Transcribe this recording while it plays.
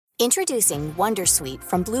Introducing Wondersuite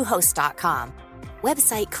from Bluehost.com.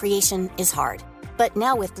 Website creation is hard, but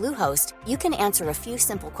now with Bluehost, you can answer a few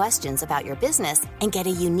simple questions about your business and get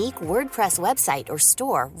a unique WordPress website or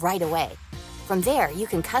store right away. From there, you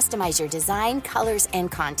can customize your design, colors,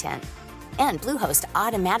 and content. And Bluehost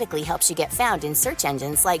automatically helps you get found in search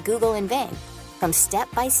engines like Google and Bing. From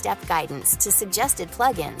step-by-step guidance to suggested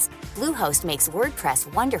plugins, Bluehost makes WordPress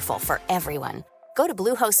wonderful for everyone. Go to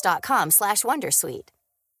bluehost.com/wondersuite.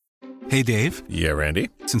 Hey, Dave. Yeah, Randy.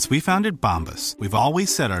 Since we founded Bombas, we've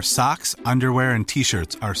always said our socks, underwear, and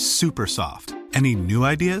T-shirts are super soft. Any new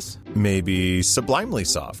ideas? Maybe sublimely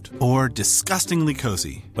soft. Or disgustingly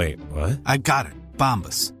cozy. Wait, what? I got it.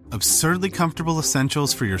 Bombas. Absurdly comfortable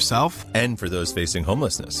essentials for yourself and for those facing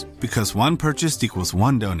homelessness. Because one purchased equals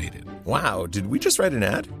one donated. Wow, did we just write an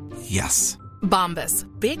ad? Yes. Bombas.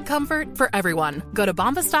 Big comfort for everyone. Go to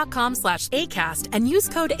bombas.com/ACAST and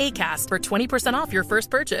use code ACAST for 20% off your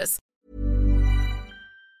first purchase.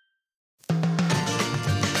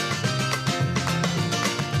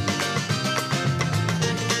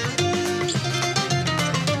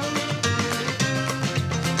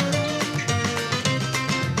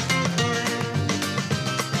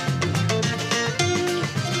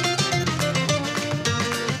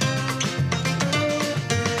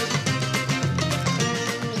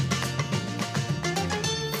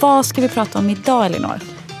 Vad ska vi prata om idag, Elinor?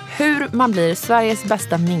 Hur man blir Sveriges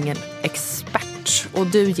bästa mingelexpert. Och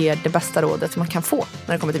du ger det bästa rådet man kan få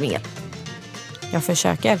när det kommer till mingel. Jag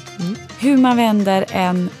försöker. Hur man vänder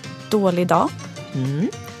en dålig dag.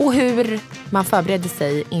 Och hur man förbereder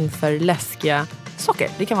sig inför läskiga saker.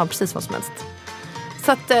 Det kan vara precis vad som helst.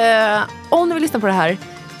 Så att om du vill lyssna på det här,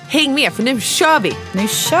 häng med för nu kör vi! Nu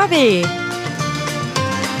kör vi!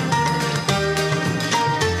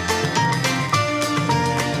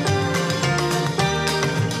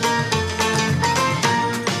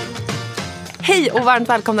 Hej och varmt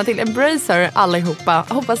välkomna till Embracer allihopa.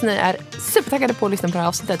 Hoppas ni är supertaggade på att lyssna på det här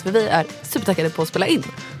avsnittet, för vi är supertaggade på att spela in.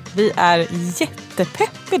 Vi är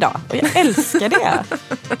jättepepp idag och jag älskar det.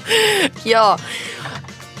 Ja,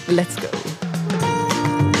 let's go.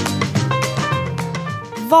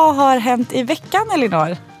 Vad har hänt i veckan,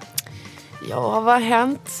 Elinor? Ja, vad har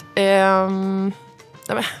hänt?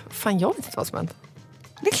 Fan, jag vet inte vad som hänt.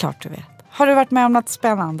 Det är klart du vet. Har du varit med om något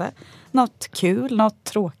spännande? Något kul? Något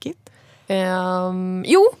tråkigt?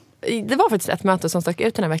 Jo, det var faktiskt ett möte som stack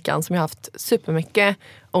ut den här veckan som jag har haft supermycket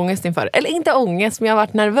ångest inför. Eller inte ångest, men jag har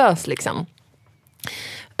varit nervös liksom.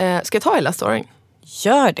 Ska jag ta hela storyn?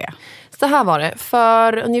 Gör det. Så här var det.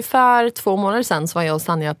 För ungefär 2 månader sedan så var jag och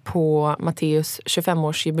Sanja på Matteus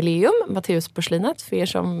 25-årsjubileum. Matteus porslinet, för er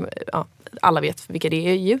som alla vet vilka det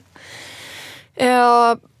är ju.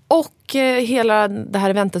 Och hela det här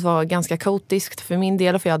eventet var ganska kaotiskt för min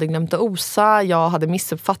del, för jag hade glömt att osa. Jag hade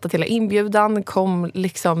missuppfattat hela inbjudan. Kom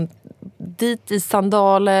liksom dit i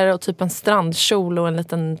sandaler och typ en strandkjol och en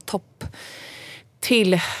liten topp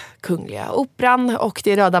till Kungliga Operan. Och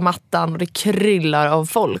det är röda mattan och det kryllar av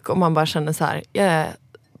folk. Och man bara känner så här,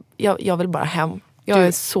 jag vill bara hem. Jag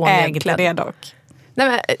är så ägde det dock.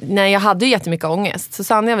 Nej, jag hade ju jättemycket ångest. Så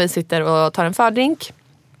Sanja, vi sitter och tar en fördrink.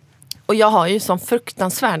 Och jag har ju sån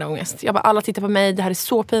fruktansvärd ångest. Jag bara, alla tittar på mig, det här är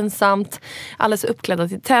så pinsamt. Alla är så uppklädda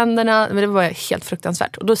till tänderna. Men det var helt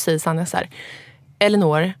fruktansvärt. Och då säger Sanja så här: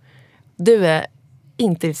 Elinor, du är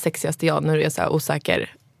inte det sexigaste jag när du är så här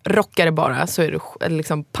osäker. Rockar det bara så är du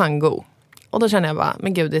liksom pango. Och då känner jag bara,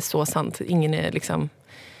 men gud, det är så sant. Ingen är liksom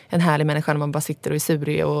en härlig människa när man bara sitter och är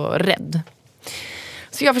surig och rädd.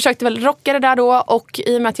 Så jag försökte väl rocka det där då. Och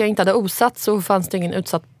i och med att jag inte hade osat så fanns det ingen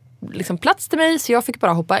utsatt liksom plats till mig, så jag fick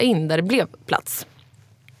bara hoppa in där det blev plats.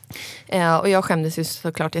 Och jag skämdes ju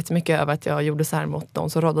såklart jättemycket över att jag gjorde så här mot de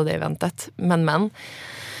som rådde det eventet. Men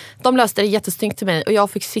de löste det jättesnyggt till mig och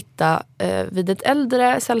jag fick sitta vid ett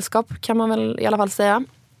äldre sällskap, kan man väl i alla fall säga,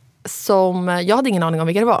 som jag hade ingen aning om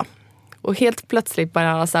vilka det var. Och helt plötsligt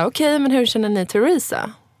bara alla sa, okej, men hur känner ni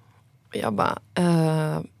Theresa? Och jag bara,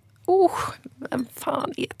 vem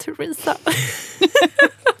fan är Theresa?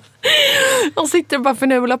 Och sitter och bara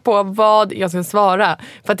förnular på vad jag ska svara.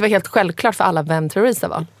 För att det var helt självklart för alla vem Theresa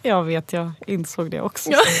var. Jag insåg det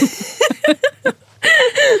också.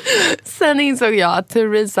 Sen insåg jag att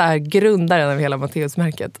Theresa är grundaren av hela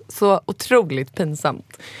Matteusmärket. Så otroligt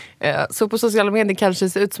pinsamt. Så på sociala medier kanske det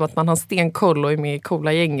ser ut som att man har stenkoll och är med i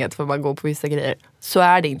coola gänget för att bara gå på vissa grejer. Så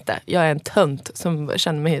är det inte. Jag är en tönt som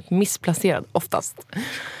känner mig helt missplacerad oftast.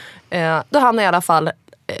 Då hamnade jag i alla fall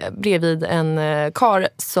bredvid en karl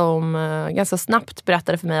som ganska snabbt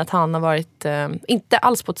berättade för mig att han har varit, inte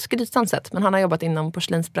alls på ett skrytsamt sätt, men han har jobbat inom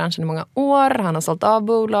porslinsbranschen i många år. Han har sålt av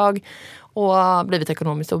bolag och blivit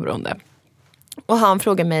ekonomiskt oberoende. Och han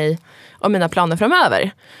frågar mig om mina planer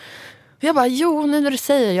framöver. Och jag bara, jo, nu när du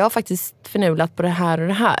säger, jag har faktiskt förnulat på det här och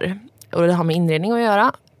det här. Och det har med inredning att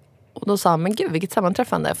göra. Och då sa han, men gud, vilket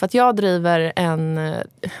sammanträffande. För att jag driver en,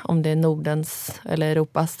 om det är Nordens eller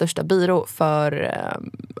Europas största byrå för,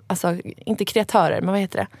 alltså inte kreatörer, men vad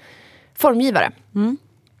heter det? Formgivare.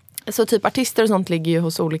 Så typ artister och sånt ligger ju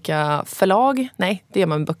hos olika förlag. Nej, det gör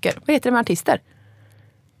man med böcker. Vad heter det med artister?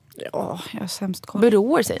 Ja, jag har sämst koll.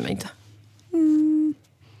 Byråer säger man inte.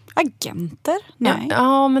 Agenter? Nej.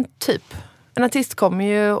 Ja, men typ. En artist kommer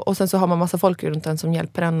ju och sen så har man massa folk runt den som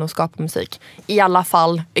hjälper en att skapa musik. I alla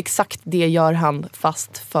fall, exakt det gör han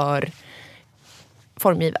fast för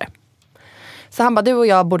formgivare. Så han bara, du och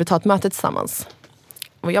jag borde ta ett möte tillsammans.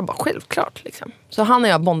 Och jag bara, självklart liksom. Så han och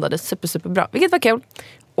jag bondade superbra, vilket var kul.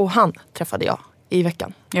 Och han träffade jag i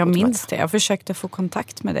veckan. Jag minns det. Jag försökte få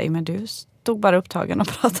kontakt med dig, men du stod bara upptagen och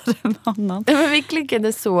pratade med honom. Men vi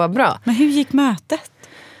klickade så bra. Men hur gick mötet?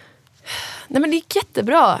 Nej, men det gick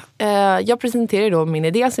jättebra. Jag presenterade då min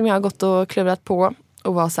idé som jag har gått och klurat på.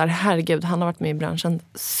 Och var så här, herregud, han har varit med i branschen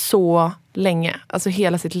så länge. Alltså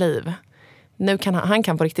hela sitt liv. Nu kan han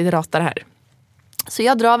kan på riktigt rata det här. Så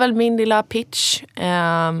jag drar väl min lilla pitch.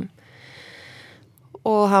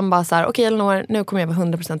 Och han bara så här, okej Elinor, nu kommer jag vara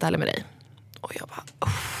 100% ärlig med dig. Och jag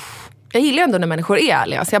bara, jag gillar ju ändå när människor är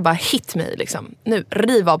ärliga. Så jag bara, hit mig liksom. Nu,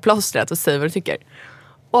 riv av plåstret och säg vad du tycker.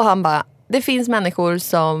 Och han bara, det finns människor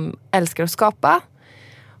som älskar att skapa.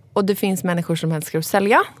 Och det finns människor som älskar att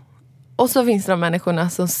sälja. Och så finns det de människorna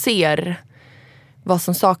som ser vad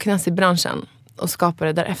som saknas i branschen och skapar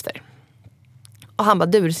det därefter. Och han bara,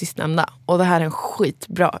 du är det sistnämnda. Och det här är en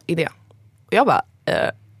skitbra idé. Och jag bara,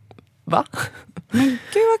 va? Men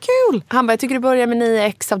gud vad kul! Han bara, jag tycker du börjar med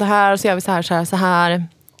 9x av det här. Så gör vi så här.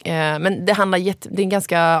 Men det handlar det är en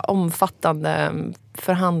ganska omfattande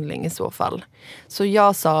förhandling i så fall. Så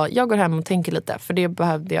jag sa, jag går hem och tänker lite. För det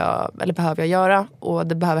behöver jag göra. Och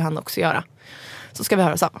det behöver han också göra. Så ska vi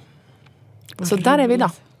höra så. Så där är vi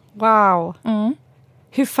idag. Wow.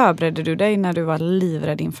 Hur förberedde du dig när du var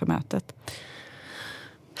livrädd inför mötet?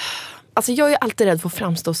 Alltså jag är alltid rädd för att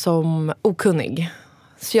framstå som okunnig.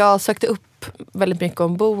 Så jag sökte upp väldigt mycket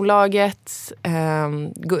om bolaget.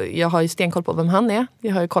 Jag har ju stenkoll på vem han är.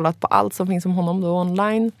 Jag har ju kollat på allt som finns om honom då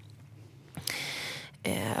online.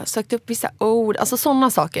 Sökt upp vissa ord, alltså sådana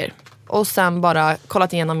saker. Och sen bara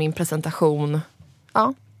kollat igenom min presentation.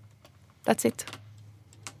 Ja, that's it.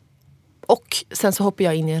 Och sen så hoppar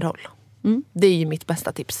jag in i en roll. Det är ju mitt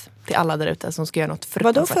bästa tips till alla där ute som ska göra något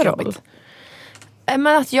fruktansvärt. Vadå för roll? Men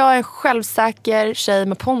att jag är en självsäker tjej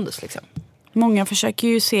med pondus liksom. Många försöker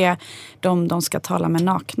ju se de ska tala med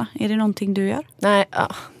nakna. Är det någonting du gör?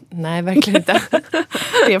 Nej, verkligen inte.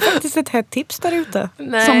 Det är faktiskt ett hett tips där ute.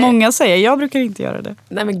 Nej. Som många säger, jag brukar inte göra det.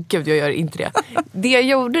 Nej men gud, jag gör inte det. Det jag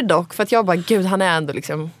gjorde dock, för att jag bara, gud han är ändå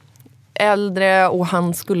liksom äldre och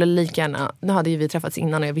han skulle lika gärna, nu hade ju vi träffats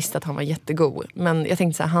innan och jag visste att han var jättegod. Men jag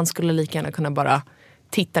tänkte så här, han skulle lika gärna kunna bara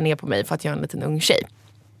titta ner på mig för att jag är en liten ung tjej.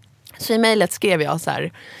 Så i mejlet skrev jag så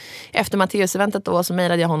här, efter Matteus-eventet då så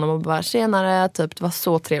mejlade jag honom och bara, tjenare, typ det var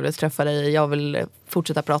så trevligt att träffa dig. Jag vill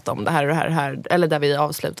fortsätta prata om det här och det här, eller där vi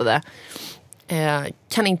avslutade.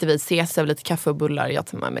 Kan inte vi ses över lite kaffe och bullar? Jag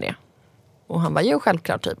tar med det. Och han bara, jo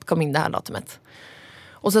självklart typ, kom in det här datumet.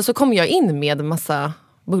 Och sen så kom jag in med massa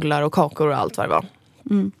bullar och kakor och allt vad det var.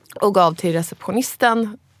 Och gav till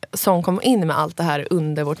receptionisten som kom in med allt det här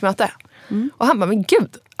under vårt möte. Och han bara, men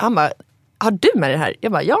gud, han bara, har du med det här?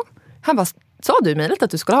 Jag bara, ja. Han bara, sa du i mejlet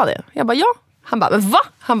att du skulle ha det? Jag bara, ja. Han bara, men va?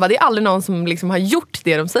 Han bara, det är aldrig någon som liksom har gjort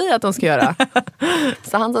det de säger att de ska göra.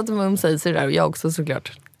 Så han satt med sig det där och jag också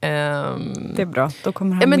såklart. Det är bra, då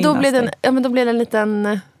kommer han men då blev det en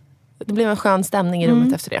liten, det blev en skön stämning i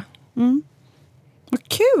rummet efter det. Vad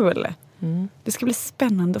kul! Det ska bli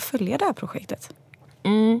spännande att följa det här projektet.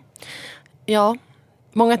 Ja,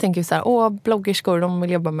 många tänker ju så här, bloggerskor, de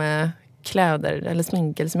vill jobba med kläder eller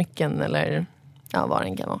smink eller smycken eller vad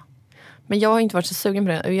det kan vara. Men jag har inte varit så sugen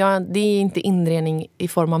på det. Det är inte inredning i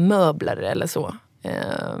form av möbler eller så.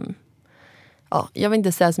 Jag vill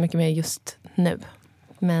inte säga så mycket mer just nu.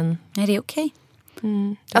 Men nej, det är okej.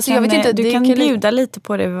 Alltså, jag vet inte, du kan bjuda lite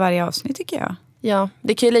på det vid varje avsnitt tycker jag. Ja,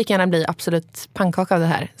 det kan ju lika gärna bli absolut pannkaka av det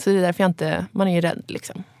här. Så det är därför man är ju rädd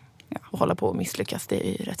liksom. Och hålla på och misslyckas, det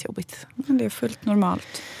är ju rätt jobbigt. Men det är fullt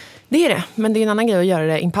normalt. Det är det, men det är en annan grej att göra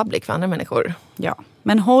det in public för andra människor. Ja,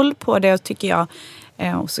 men håll på det tycker jag.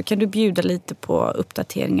 Och så kan du bjuda lite på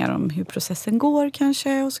uppdateringar om hur processen går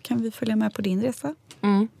kanske. Och så kan vi följa med på din resa.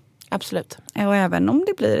 Absolut. Och även om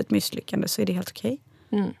det blir ett misslyckande så är det helt okej.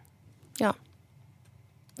 Ja.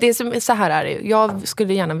 Det som så här är det. Jag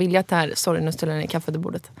skulle gärna vilja att det här, sorry nu ställer jag ner kaffet i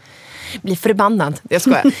bordet, blir förbannad. Jag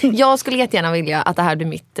skojar. Jag skulle jättegärna vilja att det här blir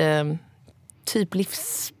mitt typ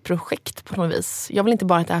livsprojekt på något vis. Jag vill inte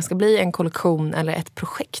bara att det här ska bli en kollektion eller ett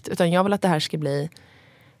projekt, utan jag vill att det här ska bli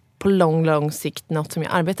på lång sikt något som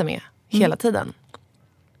jag arbetar med hela tiden.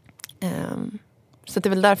 Så det är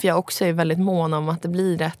väl därför jag också är väldigt mån om att det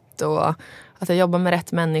blir rätt och att jag jobbar med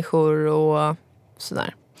rätt människor och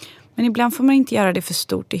sådär. Men ibland får man inte göra det för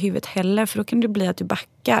stort i huvudet heller, för då kan det bli att du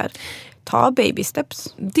backar. Ta baby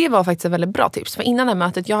steps. Det var faktiskt ett väldigt bra tips. För innan det här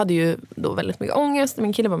mötet, jag hade ju då väldigt mycket ångest.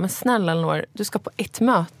 Min kille var, men snälla Elinor, du ska på ett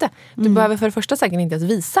möte. Du behöver för det första säkert inte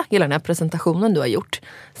ens visa hela den här presentationen du har gjort.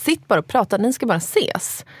 Sitt bara och prata, ni ska bara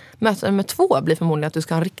ses. Möte nummer 2 blir förmodligen att du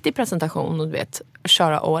ska ha en riktig presentation och du vet,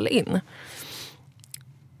 köra all in.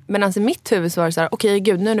 Men alltså i mitt huvud så var det så här, okej,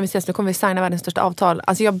 gud, nu när vi ses, nu kommer vi signa världens största avtal.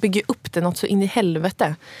 Alltså jag bygger upp det något så in i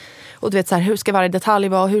helvete. Och du vet så här, hur ska varje detalj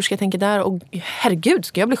vara, hur ska jag tänka där? Och herregud,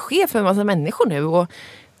 ska jag bli chef för en massa människor nu? Och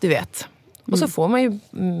du vet. Och så får man ju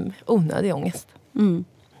onödig ångest.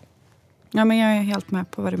 Ja, men jag är helt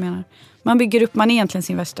med på vad du menar. Man bygger upp, man är egentligen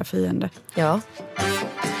sin värsta fiende. Ja.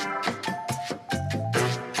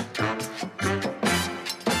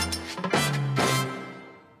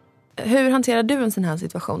 Hur hanterar du en sån här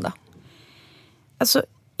situation då? Alltså,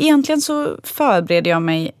 egentligen så förbereder jag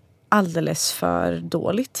mig alldeles för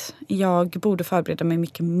dåligt. Jag borde förbereda mig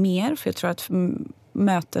mycket mer, för jag tror att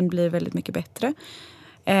möten blir väldigt mycket bättre.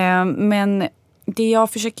 Men det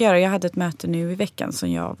jag försöker göra, jag hade ett möte nu i veckan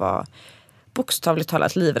som jag var bokstavligt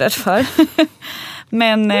talat livrädd för.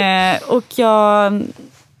 Men, och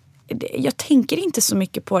jag tänker inte så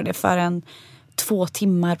mycket på det förrän 2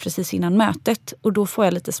 timmar precis innan mötet. Och då får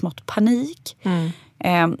jag lite smått panik.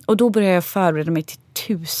 Och då börjar jag förbereda mig till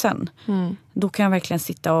 1000. Då kan jag verkligen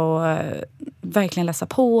sitta och verkligen läsa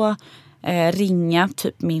på. Ringa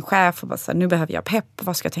typ min chef och bara säga, nu behöver jag pepp.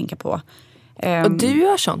 Vad ska jag tänka på? Och du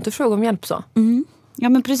gör sånt? Du frågar om hjälp så? Ja,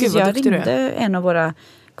 men precis. Gud, jag ringde en av våra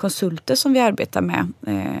konsulter som vi arbetar med.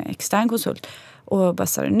 Extern konsult. Och bara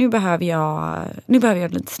sa, nu behöver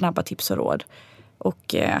jag lite snabba tips och råd.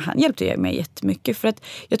 Och han hjälpte mig jättemycket, för att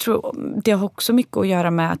jag tror det har också mycket att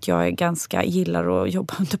göra med att jag gillar att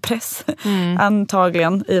jobba under press.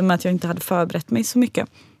 Antagligen, i och med att jag inte hade förberett mig så mycket.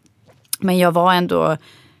 Men jag var ändå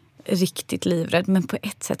riktigt livrädd, men på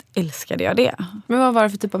ett sätt älskade jag det. Men vad var det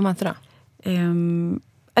för typ av möte då?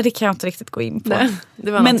 Det kan jag inte riktigt gå in på. Nej,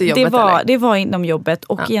 det var men inte jobbet, det var inom jobbet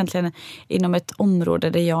och egentligen inom ett område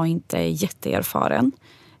där jag inte är jätteerfaren.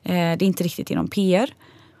 Det är inte riktigt inom PR.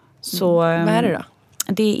 Så, vad är det då?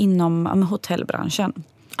 Det är inom hotellbranschen.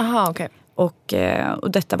 Aha, okej. Och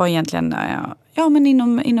detta var egentligen men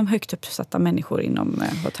inom högt uppsatta människor inom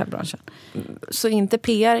hotellbranschen. Så inte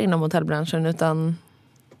PR inom hotellbranschen utan...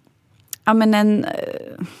 Ja, men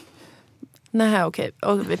Nej, okej.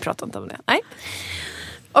 Och vi pratar inte om det. Nej.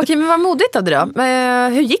 Okej, men vad modigt av det då.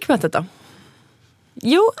 Hur gick mötet då?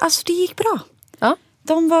 Jo, alltså det gick bra. Ja.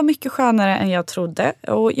 De var mycket skönare än jag trodde.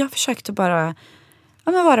 Och jag försökte bara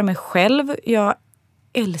vara mig själv. Jag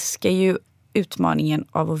älskar ju utmaningen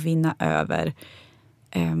av att vinna över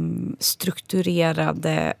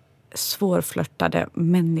strukturerade, svårflörtade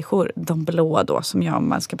människor. De blåa då, som om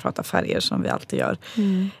man ska prata färger som vi alltid gör.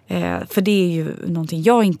 För det är ju någonting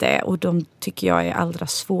jag inte är, och de tycker jag är allra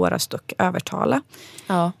svårast att övertala.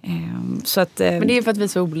 Ja. Så att, men det är för att vi är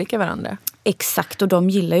så olika varandra. Exakt, och de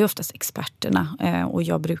gillar ju oftast experterna. Och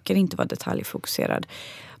jag brukar inte vara detaljfokuserad.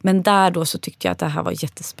 Men där då så tyckte jag att det här var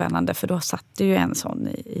jättespännande, för då satt det ju en sån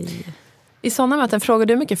I sådana möten, frågar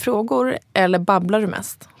du mycket frågor eller babblar du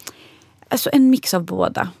mest? Alltså en mix av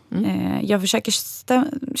båda. Jag försöker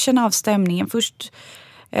känna av stämningen. Först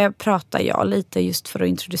pratar jag lite just för att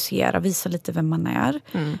introducera, visa lite vem man är.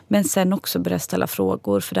 Men sen också börja ställa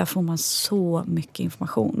frågor, för där får man så mycket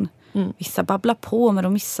information. Vissa babblar på, men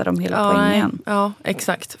de missar de hela poängen. Ja,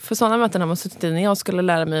 exakt. För sådana möten har man suttit i. När jag skulle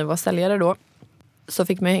lära mig att vara säljare då, så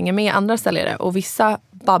fick man hänga med andra säljare. Och vissa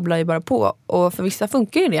babblar ju bara på. Och för vissa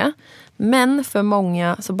funkar ju det. Men för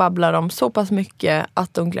många så babblar de så pass mycket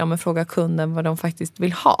att de glömmer fråga kunden vad de faktiskt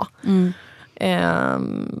vill ha.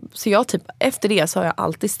 Så jag efter det så har jag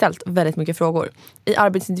alltid ställt väldigt mycket frågor. I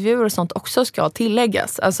arbetsintervjuer och sånt också ska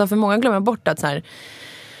tilläggas. Alltså för många glömmer bort att så här,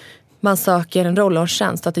 man söker en roll och en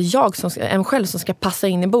tjänst. Att det är en själv som ska passa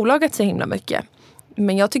in i bolaget så himla mycket.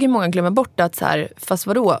 Men jag tycker många glömmer bort att så här, fast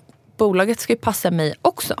vadå? Bolaget ska ju passa mig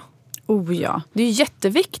också. Oh ja. Det är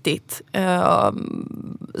jätteviktigt.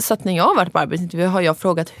 Så att när jag har varit på arbetsintervju har jag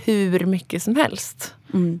frågat hur mycket som helst.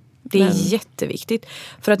 Det är jätteviktigt.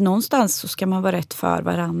 För att någonstans så ska man vara rätt för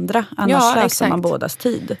varandra. Annars läser man bådas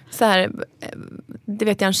tid. Så här, det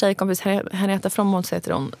vet jag en tjejkompis, Henrietta Frommåls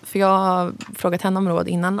heter hon. För jag har frågat henne om råd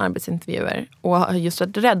innan arbetsintervjuer. Och har just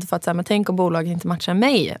varit rädd för att säga, men tänk om bolaget inte matchar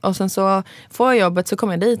mig. Och sen så får jag jobbet, så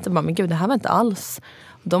kommer jag dit och bara, men gud, det här var inte alls.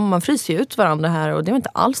 Man fryser ju ut varandra här och det var inte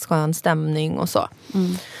alls skön stämning och så.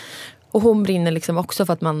 Och hon brinner liksom också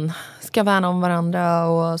för att man ska värna om varandra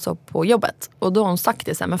och så på jobbet. Och då har hon sagt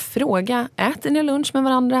det så här, men fråga, äter ni lunch med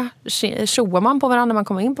varandra? Tjoar man på varandra när man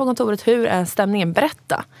kommer in på kontoret? Hur är stämningen?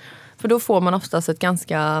 Berätta. För då får man oftast ett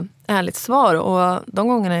ganska ärligt svar. Och de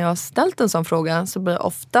gångerna jag har ställt en sån fråga så blir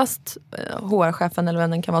oftast HR-chefen eller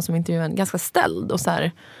vem den kan vara som intervjuaren ganska ställd. Och så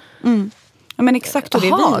här, ja, men exakt, och det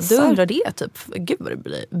visar. Du undrar det typ. Gud vad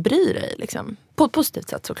du bryr dig liksom. På ett positivt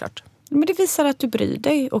sätt såklart. Men det visar att du bryr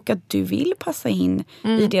dig och att du vill passa in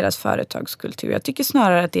i deras företagskultur. Jag tycker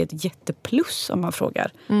snarare att det är ett jätteplus om man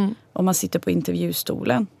frågar. Om man sitter på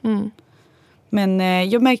intervjustolen. Men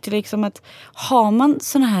jag märkte liksom att har man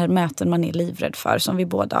såna här möten man är livrädd för, som vi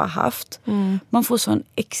båda har haft. Man får sån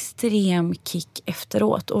extrem kick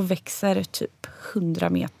efteråt och växer typ 100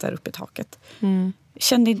 meter upp i taket.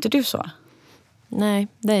 Kände inte du så? Nej,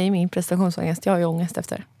 det är min prestationsångest. Jag har ju ångest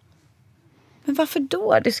efter. Men varför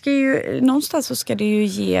då? Det ska ju, någonstans så ska det ju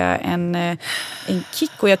ge en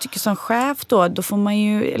kick. Och jag tycker som chef då får man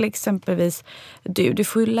ju, eller exempelvis du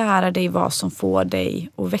får ju lära dig vad som får dig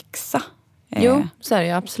att växa. Jo, så är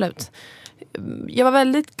det absolut. Jag var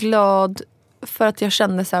väldigt glad för att jag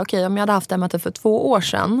kände så här, okej, om jag hade haft det mötet för 2 år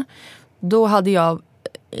sedan, då hade jag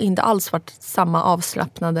inte alls varit samma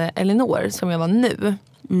avslappnade Elinor som jag var nu.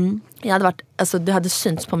 Jag hade varit, alltså det hade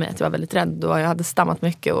synts på mig att jag var väldigt rädd och jag hade stammat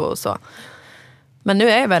mycket och så. Men nu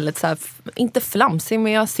är jag väldigt så här, inte flamsig,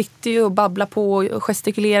 men jag sitter ju och babblar på och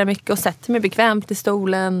gestikulerar mycket och sätter mig bekvämt i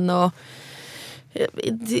stolen och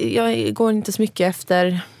jag går inte så mycket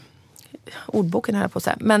efter ordboken här på så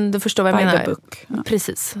här. Men du förstår vad jag menar. Book. Ja.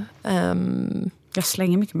 Precis. Jag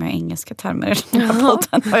slänger mycket med engelska termer i den här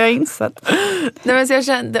podden, har jag insett. Nej, men så jag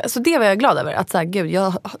kände, så det var jag glad över. Att så här, gud,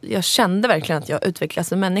 jag kände verkligen att jag utvecklas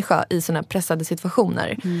som människa i såna här pressade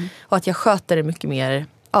situationer. Och att jag sköter det mycket mer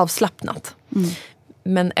avslappnat.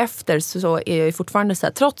 Men efter så är jag ju fortfarande så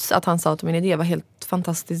här, trots att han sa att min idé var helt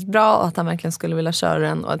fantastiskt bra och att han verkligen skulle vilja köra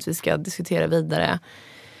den och att vi ska diskutera vidare,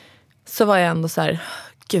 så var jag ändå så här,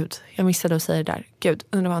 gud, jag missade att säga det där. Gud,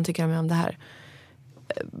 undrar vad han tycker om det här.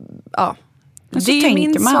 Ja. Det är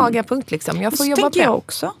min svaga punkt liksom. Jag får jobba på. Jag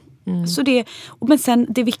också. Så men sen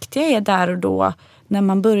det viktiga är där och då när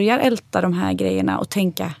man börjar älta de här grejerna och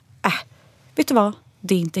tänka, vet du vad?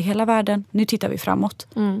 Det är inte hela världen. Nu tittar vi framåt.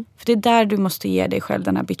 För det är där du måste ge dig själv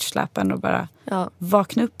den här bitchslappen och bara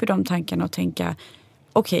vakna upp i de tankarna och tänka,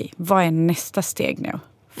 okej, vad är nästa steg nu?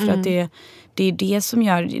 För att det är det som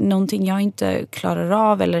gör någonting jag inte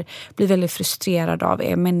klarar av eller blir väldigt frustrerad av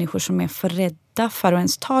är människor som är för rädda för att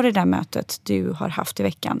ens ta det där mötet du har haft i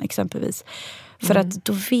veckan exempelvis. För att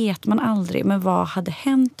då vet man aldrig, men vad hade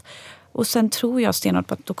hänt? Och sen tror jag stenhårt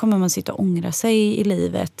på att då kommer man sitta och ångra sig i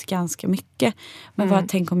livet ganska mycket. Men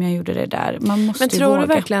tänk om jag gjorde det där? Man måste men tror våga. Du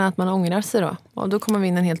verkligen att man ångrar sig då? Och då kommer vi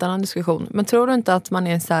in i en helt annan diskussion. Men tror du inte att man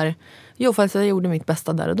är så här, jo, fast jag gjorde mitt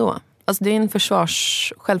bästa där och då? Alltså det är en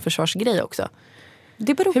självförsvarsgrej också.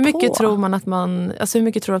 Det beror hur mycket på. Tror man att man, alltså hur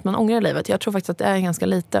mycket tror du att man ångrar livet? Jag tror faktiskt att det är ganska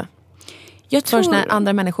lite. Jag tror först när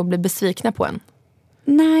andra människor blir besvikna på en.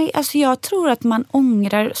 Nej, alltså jag tror att man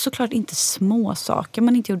ångrar såklart inte små saker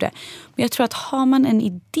man inte gjorde. Men jag tror att har man en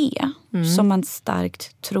idé som man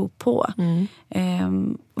starkt tror på.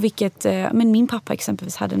 Vilket men min pappa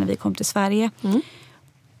exempelvis hade när vi kom till Sverige.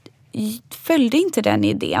 Följde inte den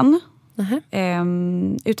idén.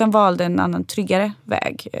 Utan valde en annan tryggare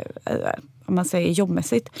väg. Om man säger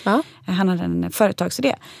jobbmässigt. Han hade en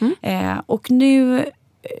företagsidé. Och nu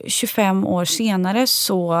 25 år senare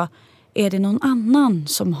så är det någon annan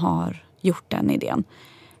som har gjort den idén.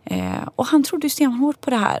 Och han trodde ju stenhårt på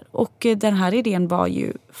det här. Och den här idén var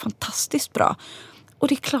ju fantastiskt bra. Och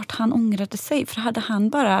det är klart han ångrade sig. För hade han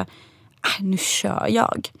bara, nu kör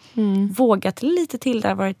jag. Vågat lite till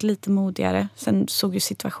där, varit lite modigare. Sen såg ju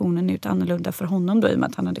situationen ut annorlunda för honom då i och med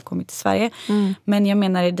att han hade kommit till Sverige. Men jag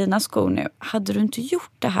menar i dina skor nu, hade du inte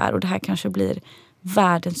gjort det här och det här kanske blir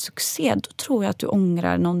världens succé, då tror jag att du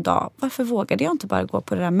ångrar någon dag. Varför vågade jag inte bara gå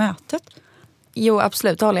på det där mötet? Jo,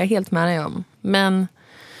 absolut. Det håller jag helt med dig om. Men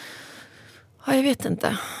jag vet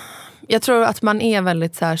inte. Jag tror att man är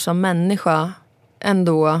väldigt så här som människa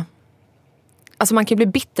ändå. Alltså man kan bli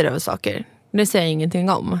bitter över saker. Det säger jag ingenting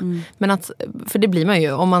om. Men att, för det blir man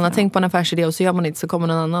ju. Om man har tänkt på en affärsidé och så gör man inte, så kommer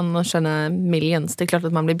någon annan och tjänar millions. Det är klart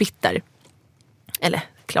att man blir bitter. Eller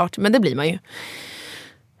klart, men det blir man ju.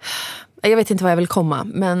 Jag vet inte vad jag vill komma.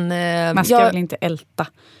 Men, man ska väl inte älta.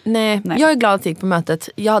 Nej, jag är glad att jag gick på mötet.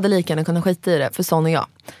 Jag hade lika gärna kunnat skita i det, för sån är jag.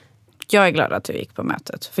 Jag är glad att du gick på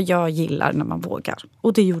mötet. För jag gillar när man vågar.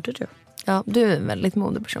 Och det gjorde du. Ja, du är en väldigt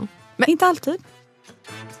modig person. Men inte alltid.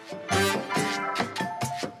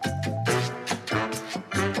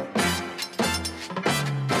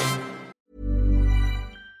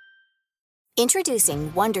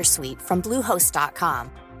 Introducing Wondersuite from Bluehost.com.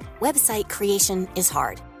 Website creation is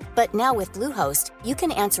hard, but now with Bluehost, you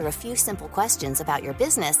can answer a few simple questions about your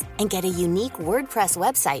business and get a unique WordPress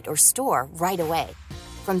website or store right away.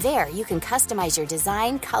 From there, you can customize your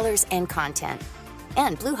design, colors, and content.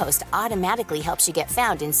 And Bluehost automatically helps you get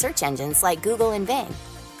found in search engines like Google and Bing.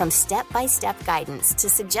 From step-by-step guidance to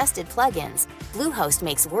suggested plugins, Bluehost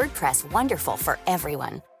makes WordPress wonderful for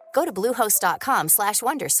everyone. Go to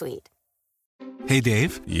bluehost.com/wondersuite. Hey,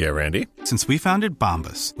 Dave. Yeah, Randy. Since we founded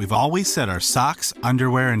Bombas, we've always said our socks,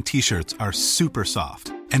 underwear, and T-shirts are super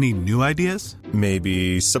soft. Any new ideas?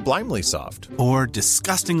 Maybe sublimely soft. Or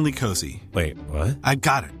disgustingly cozy? Wait, what? I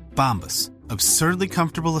got it. Bombas. Absurdly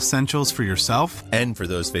comfortable essentials for yourself And for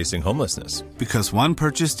those facing homelessness. because one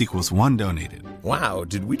purchased equals one donated. Wow,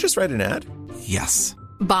 did we just write an ad? Yes.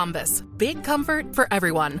 Bombas. Big comfort for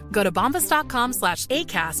everyone. Go to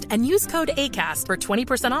bombas.com/ACAST and use code ACAST for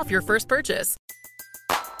 20% off your first purchase.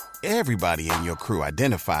 Everybody in your crew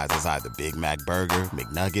identifies as either Big Mac Burger,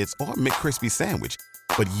 McNuggets, or McCrispy Sandwich.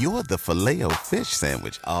 But you're the Filet-O-Fish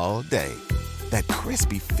Sandwich all day. That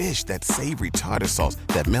crispy fish, that savory tartar sauce,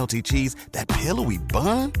 that melty cheese, that pillowy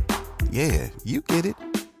bun. Yeah, you get it.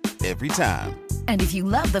 Every time. And if you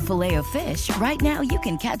love the Filet-O-Fish, right now you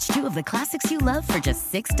can catch two of the classics you love for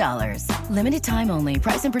just $6. Limited time only.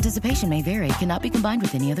 Price and participation may vary. Cannot be combined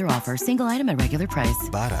with any other offer. Single item at regular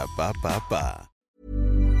price. Ba-da-ba-ba-ba.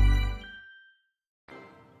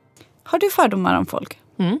 Har du fördomar om folk?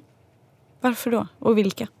 Mm. Varför då? Och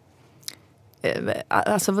vilka?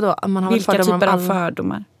 Alltså vadå? Man har Vilka fördomar typer om av alla.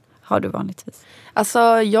 fördomar har du vanligtvis? Alltså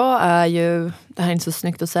jag är ju, det här är inte så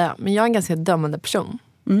snyggt att säga, men jag är en ganska dömande person.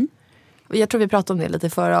 Mm. Och jag tror vi pratade om det lite i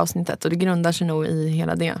förra avsnittet, och det grundar sig nog i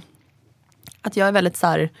hela det. Att jag är väldigt så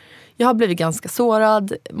här, jag har blivit ganska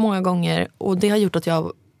sårad många gånger, och det har gjort att jag,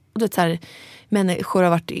 och det är så här, människor har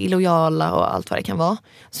varit illojala och allt vad det kan vara.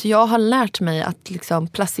 Så jag har lärt mig att liksom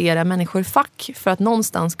placera människor i fack för att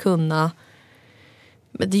någonstans kunna,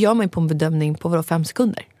 det gör man ju på en bedömning på 5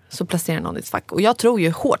 sekunder. Så placerar någon i ett fack. Och jag tror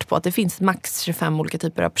ju hårt på att det finns max 25 olika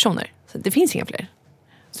typer av personer. Så det finns inga fler.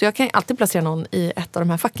 Så jag kan alltid placera någon i ett av de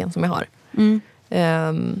här facken som jag har.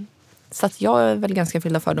 Så att jag är väl ganska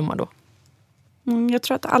fylld av fördomar då. Jag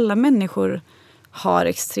tror att alla människor har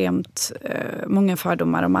extremt många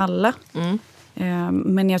fördomar om alla.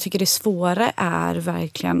 Men jag tycker det svåra är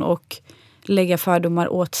verkligen att lägga fördomar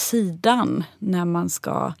åt sidan när man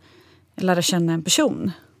ska lära känna en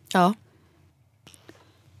person. Ja.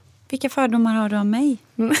 Vilka fördomar har du om mig?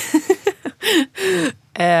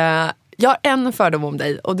 Jag har en fördom om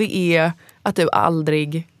dig, och det är att du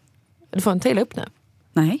aldrig, du får inte ta upp nu.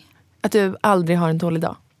 Nej. Att du aldrig har en dålig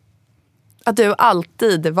dag. Att du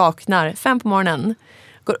alltid vaknar 5 på morgonen,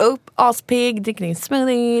 går upp aspigg, dricker din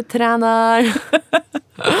smoothie, tränar,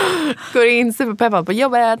 går in superpeppad på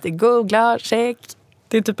jobbet, googlar, check.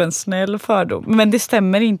 Det är typ en snäll fördom. Men det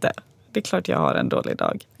stämmer inte. Det är klart jag har en dålig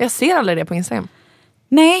dag. Jag ser aldrig det på Instagram.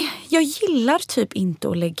 Nej, jag gillar typ inte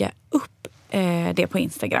att lägga upp det på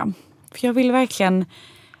Instagram. För jag vill verkligen,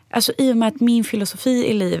 alltså i och med att min filosofi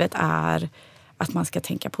i livet är att man ska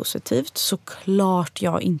tänka positivt, så klart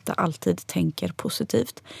jag inte alltid tänker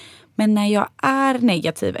positivt. Men när jag är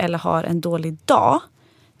negativ eller har en dålig dag,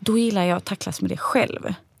 då gillar jag att tacklas med det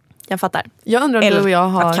själv. Jag fattar. Jag undrar om eller du och jag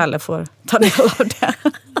har... att Kalle får ta del av det.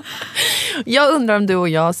 Jag undrar om du och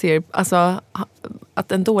jag ser, alltså,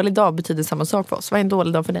 att en dålig dag betyder samma sak för oss. Vad är en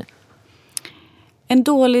dålig dag för dig? En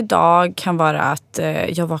dålig dag kan vara att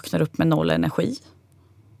jag vaknar upp med 0 energi.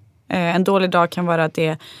 En dålig dag kan vara att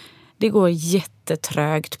det går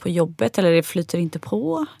jättetrögt på jobbet, eller det flyter inte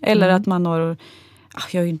på. Eller att man har,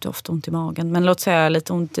 jag har ju inte ofta ont i magen, men låt säga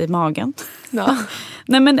lite ont i magen. Ja.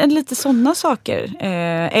 Nej, men lite sådana saker.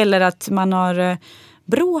 Eller att man har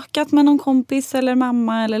bråkat med någon kompis eller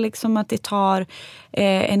mamma, eller liksom att det tar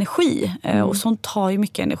energi. Och sånt tar ju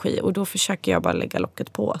mycket energi, och då försöker jag bara lägga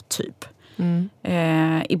locket på, typ.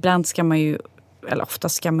 Ibland ska man ju, eller ofta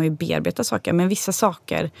ska man ju bearbeta saker, men vissa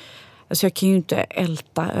saker, alltså jag kan ju inte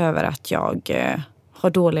älta över att jag har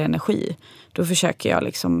dålig energi. Då försöker jag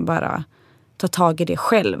liksom bara ta tag i det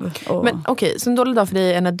själv. Men okej, så en dålig dag för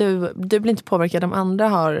dig är när du blir inte påverkad om andra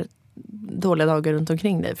har dåliga dagar runt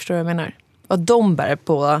omkring dig. Förstår du vad jag menar? Och de bär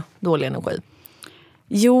på dålig energi.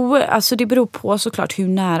 Jo, alltså det beror på såklart hur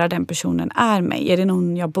nära den personen är mig. Är det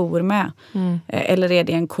någon jag bor med? Eller är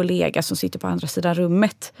det en kollega som sitter på andra sidan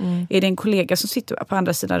rummet? Är det en kollega som sitter på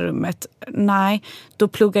andra sidan rummet? Nej, då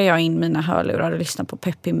pluggar jag in mina hörlurar och lyssnar på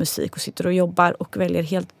peppig musik och sitter och jobbar och väljer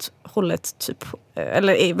helt hållet typ,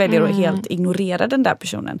 eller väljer att helt ignorera den där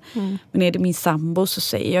personen. Men är det min sambo så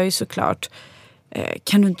säger jag ju såklart,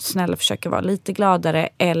 kan du inte snälla försöka vara lite gladare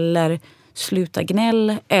eller sluta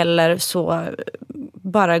gnäll, eller så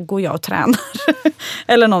bara går jag och tränar.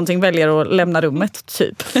 Eller någonting, väljer att lämna rummet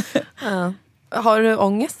typ. Ja. Har du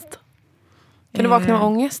ångest? Kan du vakna med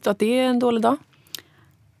ångest och att det är en dålig dag?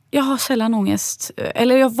 Jag har sällan ångest.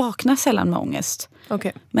 Eller jag vaknar sällan med ångest.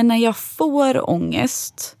 Okay. Men när jag får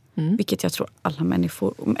ångest, vilket jag tror alla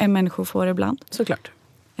människor får ibland. Såklart.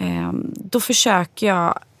 Då försöker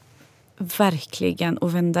jag verkligen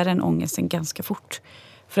att vända den ångesten ganska fort.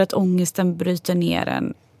 För att ångesten bryter ner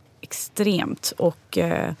en extremt och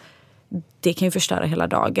det kan ju förstöra hela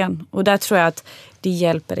dagen. Och där tror jag att det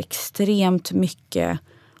hjälper extremt mycket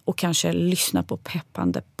att kanske lyssna på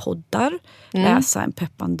peppande poddar, läsa en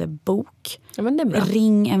peppande bok. Ja, men det är bra.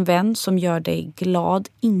 Ring en vän som gör dig glad,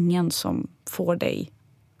 ingen som får dig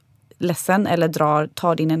ledsen eller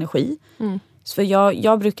tar din energi. Så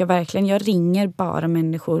jag brukar verkligen, jag ringer bara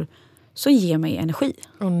människor som ger mig energi.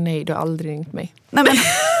 Nej, du har aldrig ringt mig. Nej, men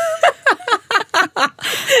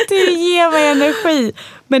du ger mig energi.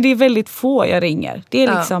 Men det är väldigt få jag ringer. Det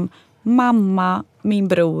är liksom mamma, min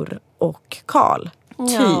bror och Karl.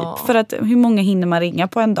 Typ. För att hur många hinner man ringa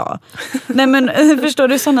på en dag? Nej, men förstår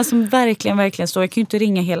du, sådana som verkligen står. Jag kan ju inte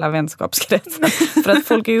ringa hela vänskapskretsen. För att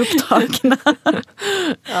folk är upptagna.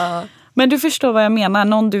 Men du förstår vad jag menar.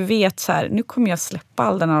 Någon du vet så här, nu kommer jag släppa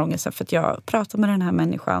all den här ångesten för att jag pratar med den här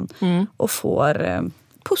människan och får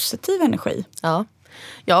positiv energi.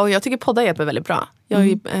 Ja, och jag tycker poddar hjälper väldigt bra. Jag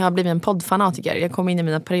har blivit en poddfanatiker. Jag kom in i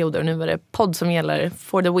mina perioder och nu var det podd som gäller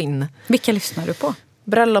for the win. Vilka lyssnar du på?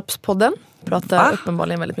 Bröllopspodden. Pratar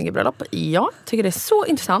uppenbarligen väldigt mycket bröllop. Ja, tycker det är så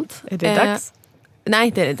intressant. Är det dags?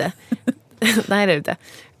 Nej, det är det inte. Nej, det är det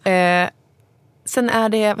inte. Sen är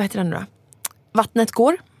det, vad heter den då? Vattnet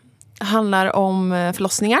går. Handlar om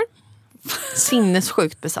förlossningar.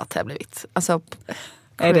 Sinnessjukt besatt har jag blivit. Alltså,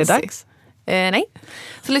 är det dags? Nej.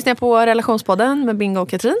 Så lyssnar jag på relationspodden med Bingo och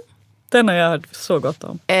Katrin. Den har jag hört så gott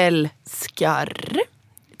om. Älskar.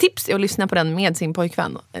 Tips är att lyssna på den med sin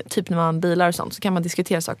pojkvän. Typ när man bilar och sånt så kan man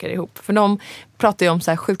diskutera saker ihop. För de pratar ju om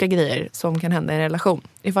så här sjuka grejer som kan hända i en relation.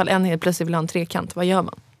 Ifall en helt plötsligt vill ha en trekant, vad gör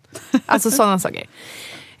man? Alltså sådana saker.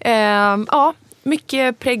 Ja,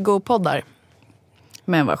 mycket preggo-poddar.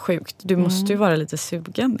 Men vad sjukt. Du måste ju vara lite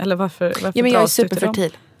sugen. Eller varför ja, men jag är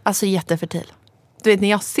superfertil. Alltså jättefertil. Du vet, när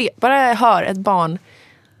jag bara hör ett barn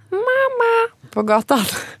mamma på gatan.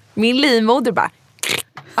 Min livmoder bara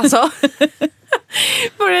alltså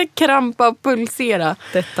börjar krampa och pulsera.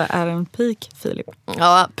 Detta är en peak, Filip.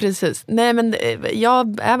 Ja, precis. Nej, men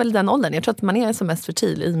jag är väl den åldern. Jag tror att man är som mest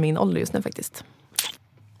fertil i min ålder just nu faktiskt.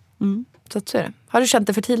 Så är det. Har du känt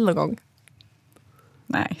dig fertil någon gång?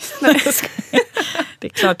 Nej. Det är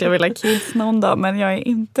klart jag vill ha kids någon dag, men jag är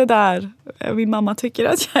inte där. Min mamma tycker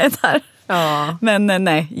att jag är där. Ja. Men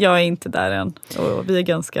nej, jag är inte där än. Och vi är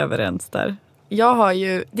ganska överens där. Jag har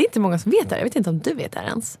ju, det är inte många som vet det här. Jag vet inte om du vet det här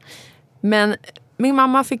ens. Men min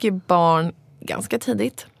mamma fick ju barn ganska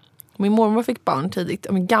tidigt. Min mormor fick barn tidigt.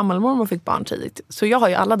 Och min gammelmormor fick barn tidigt. Så jag har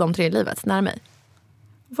ju alla de tre i livet nära mig.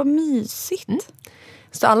 Vad mysigt.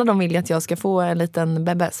 Så alla de vill att jag ska få en liten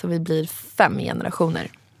bebbe. Så vi blir 5 generationer.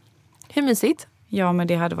 Hur mysigt? Ja, men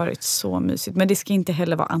det hade varit så mysigt. Men det ska inte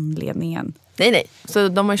heller vara anledningen. Nej. Så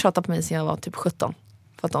de har ju tjatat på mig sedan jag var typ 17.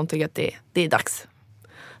 För att de tycker att det är dags.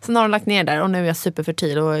 Sen har de lagt ner där och nu är jag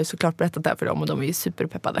superfertil. Och jag har såklart berättat det här för dem och de är ju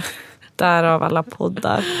superpeppade. Därav alla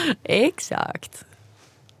poddar. Exakt.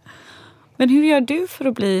 Men hur gör du för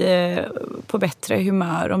att bli på bättre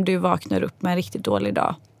humör om du vaknar upp med en riktigt dålig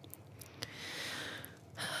dag?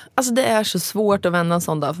 Alltså det är så svårt att vända en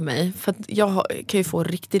sån dag för mig. För att jag kan ju få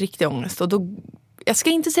riktig ångest. Och då, jag ska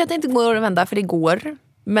inte säga att det inte går att vända, för det går.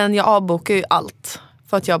 Men jag avbokar ju allt.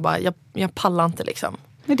 För att jag pallar inte liksom.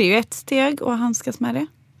 Men det är ju ett steg att handskas med det.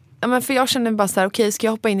 Ja, men för jag känner bara så här, okej, ska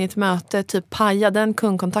jag hoppa in i ett möte, typ paja den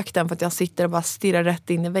kundkontakten för att jag sitter och bara stirrar rätt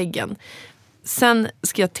in i väggen. Sen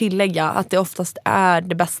ska jag tillägga att det oftast är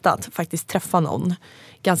det bästa att faktiskt träffa någon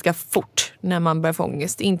ganska fort när man börjar få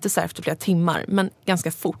ångest. Inte så här efter flera timmar, men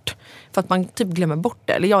ganska fort. För att man typ glömmer bort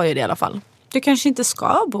det, eller jag gör det i alla fall. Du kanske inte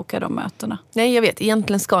ska boka de mötena. Nej, jag vet.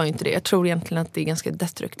 Egentligen ska jag inte det. Jag tror egentligen att det är ganska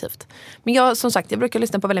destruktivt. Men jag, som sagt, jag brukar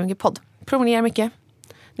lyssna på väldigt mycket podd. Promenerar mycket.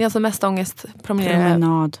 När jag har som mest ångest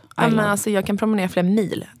Promenad. Ja, men alltså, jag kan promenera flera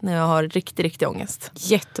mil när jag har riktig ångest.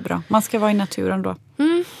 Jättebra. Man ska vara i naturen då.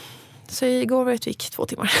 Så igår var jag gick 2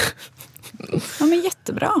 timmar. Ja, men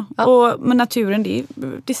jättebra. Ja. Men naturen, det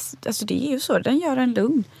är ju så. Den gör en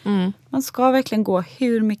lugn. Man ska verkligen gå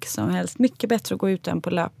hur mycket som helst. Mycket bättre att gå ut än på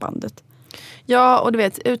löpbandet. Ja, och du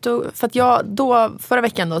vet, för att förra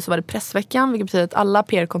veckan då så var det pressveckan, vilket betyder att alla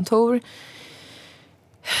PR-kontor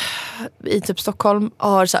i typ Stockholm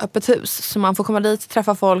har så här öppet hus. Så man får komma dit,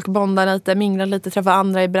 träffa folk, bonda lite, mingla lite, träffa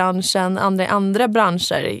andra i branschen, andra i andra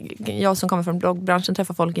branscher. Jag som kommer från bloggbranschen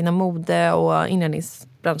träffar folk inom mode och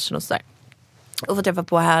inredningsbranschen och sådär. Och få träffa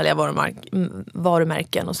på härliga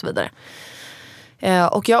varumärken och så vidare.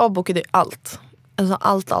 Och jag avbokade allt. Alltså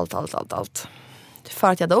allt.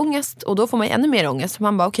 För att jag hade ångest. Och då får man ännu mer ångest.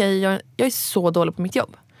 Man bara okej, jag är så dålig på mitt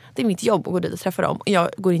jobb. Det är mitt jobb att gå dit och träffa dem. Och jag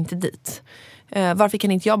går inte dit. Varför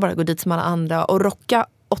kan inte jag bara gå dit som alla andra och rocka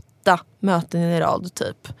 8 möten i rad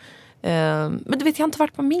typ. Men du vet, jag har inte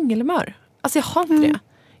varit på mingelmör. Alltså jag har inte det.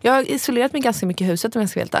 Jag har isolerat mig ganska mycket i huset om jag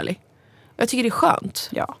ska vara helt ärlig. Jag tycker det är skönt.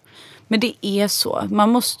 Ja, men det är så. Man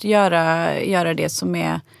måste göra det som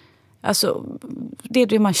är... Alltså, det är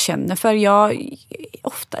det man känner. För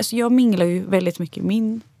jag minglar ju väldigt mycket i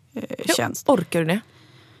min tjänst. Orkar du det?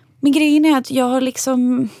 Men grejen är att jag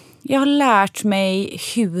har lärt mig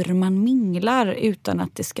hur man minglar utan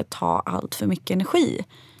att det ska ta allt för mycket energi.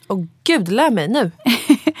 Åh gud, lär mig nu.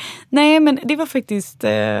 Nej, men det var faktiskt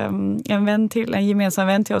en gemensam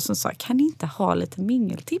vän till oss som sa, kan ni inte ha lite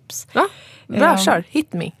mingeltips? Ja, bra, kör.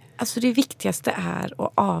 Hit me. Alltså det viktigaste är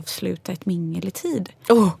att avsluta ett mingel i tid.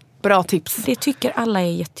 Bra tips. Det tycker alla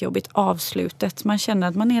är jättejobbigt, avslutet. Man känner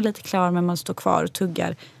att man är lite klar men man står kvar och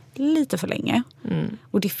tuggar lite för länge.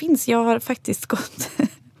 Och jag har faktiskt gått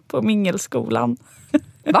på mingelskolan.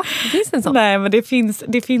 Va? Finns det en sån? Nej, men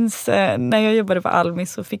det finns när jag jobbade på Almi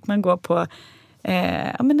så fick man gå på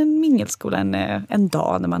en mingelskola en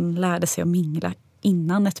dag när man lärde sig att mingla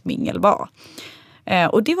innan ett mingel var.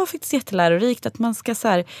 Och det var faktiskt jättelärorikt att man ska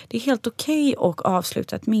det är helt okej att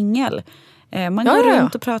avsluta ett mingel. Man går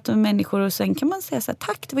runt och pratar med människor och sen kan man säga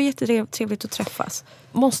tack, det var jättetrevligt att träffas.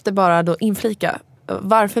 Måste bara då inflika,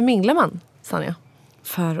 varför minglar man, Sanja?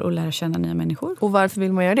 För att lära känna nya människor. Och varför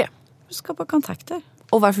vill man göra det? För att skapa kontakter.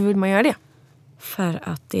 Och varför vill man göra det? För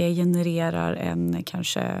att det genererar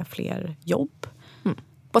kanske fler jobb.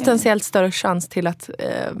 Potentiellt större chans till att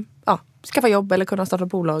skaffa jobb eller kunna starta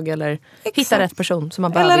bolag eller hitta rätt person som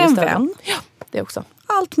man behöver. Eller en vän. Ja, det också.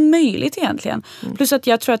 Allt möjligt egentligen. Plus att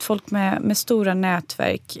jag tror att folk med stora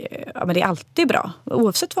nätverk, men det är alltid bra.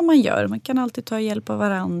 Oavsett vad man gör. Man kan alltid ta hjälp av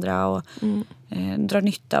varandra och dra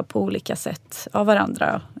nytta på olika sätt av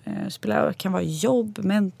varandra. Kan vara jobb,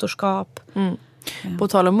 mentorskap. På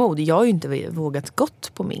tal om mod, jag har ju inte vågat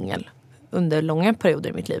gått på mingel under långa perioder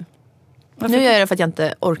i mitt liv. Varför? Nu gör jag det för att jag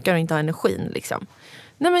inte orkar och inte har energin liksom.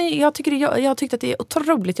 Nej, men jag tyckte att det är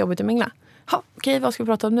otroligt jobbigt att mingla. Okej, vad ska vi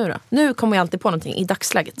prata om nu då? Nu kommer jag alltid på någonting i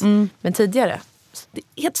dagsläget. Men tidigare, det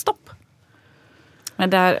är helt stopp. Men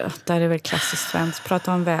där är väl klassiskt svenskt,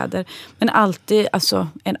 prata om väder. Men alltid, alltså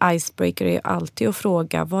en icebreaker är alltid att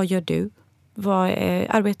fråga, vad gör du? Vad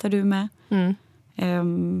arbetar du med?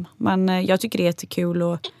 Jag tycker det är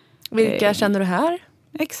jättekul. Vilka känner du här?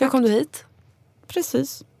 Exakt. Hur kom du hit?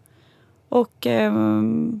 Precis. Och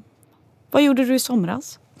vad gjorde du i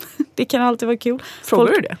somras? Det kan alltid vara kul.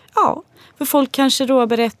 Frågar du det? Ja, för folk kanske då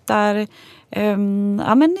berättar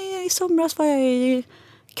i somras var jag i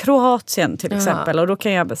Kroatien till exempel. Och då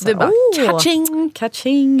kan jag säga,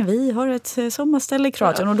 kaching, vi har ett sommarställe i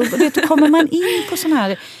Kroatien. Och då kommer man in på sån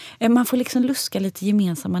här, man får liksom luska lite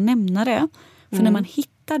gemensamma nämnare. För när man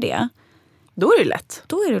hittar det, då är det lätt.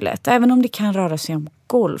 Då är det lätt. Även om det kan röra sig om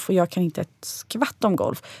golf och jag kan inte ett skvatt om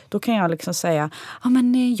golf. Då kan jag liksom säga,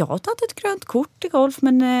 jag har tagit ett grönt kort i golf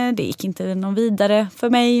men det gick inte någon vidare för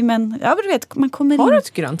mig. Men du vet, man kommer in. Har du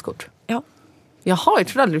ett grönt kort? Ja. Jaha, jag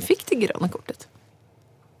trodde aldrig du fick det gröna kortet.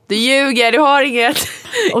 Du ljuger, du har inget.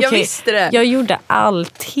 Okay. Jag visste det. Jag gjorde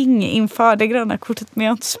allting inför det gröna kortet men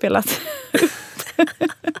jag har inte spelat.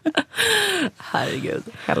 Herregud.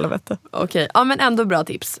 Helvete. Okej, men ändå bra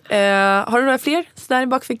tips. Har du några fler sådär i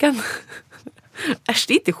bakfickan? Äsch,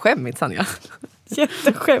 det är inte skämmigt, Sanja.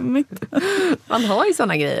 Jätteskämmigt. Man har ju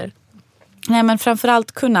såna grejer. Nej, men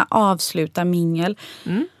framförallt kunna avsluta mingel.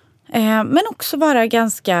 Men också vara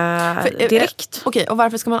ganska direkt. Okej, och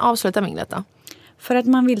varför ska man avsluta minglet då? För att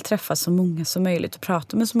man vill träffa så många som möjligt och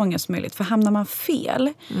prata med så många som möjligt. För hamnar man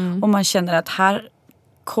fel och man känner att här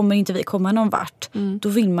kommer inte vi komma någon vart. Då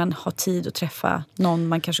vill man ha tid att träffa någon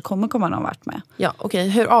man kanske kommer komma någon vart med. Ja, okej.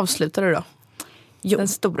 Hur avslutar du då? Den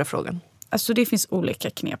stora frågan. Alltså det finns olika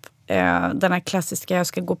knep. Den här klassiska, jag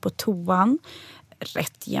ska gå på toan,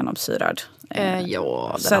 rätt genomsyrad.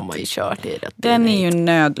 Ja, den har man ju kört i rätt. Den är ju en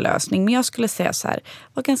nödlösning. Men jag skulle säga så här,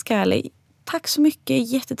 var ganska ärlig. Tack så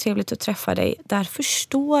mycket, jättetrevligt att träffa dig. Där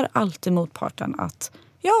förstår alltid motparten att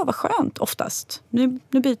ja, vad skönt oftast. Nu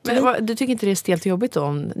byter vi. Du tycker inte det är stelt och jobbigt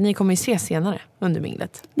då? Ni kommer ju ses senare under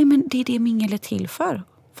minglet. Nej, men det är det mingel är till för.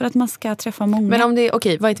 För att man ska träffa många. Men om det är,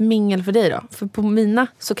 okej, vad är ett mingel för dig då? För på mina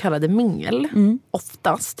så kallade mingel,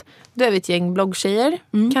 oftast, då är vi ett gäng bloggtjejer,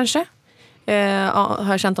 kanske.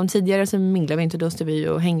 Har jag känt dem tidigare så minglar vi inte, då står vi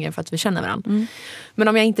och hänger för att vi känner varandra. Men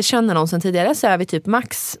om jag inte känner någon sen tidigare så är vi typ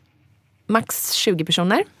max 20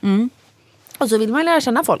 personer. Och så vill man lära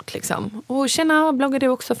känna folk liksom. Och känna, bloggar du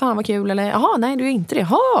också? Fan vad kul. Eller, jaha, nej du är inte det.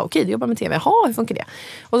 Jaha, okej, du jobbar med tv. Jaha, hur funkar det?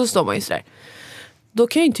 Och så står man ju sådär. Då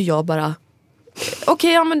kan ju inte jag bara...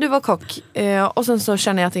 Okej, ja men du var kock. Och sen så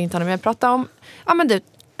känner jag att jag inte har något mer att prata om. Ja men du,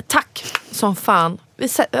 tack som fan.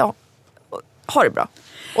 Ha det bra.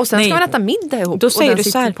 Och sen ska man äta middag ihop. Då säger du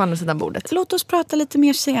så här, på andra sidan bordet. Låt oss prata lite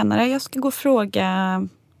mer senare. Jag ska gå och fråga,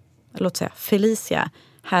 låt säga Felicia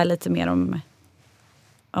här lite mer om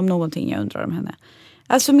någonting jag undrar om henne.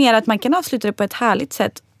 Alltså mer att man kan avsluta det på ett härligt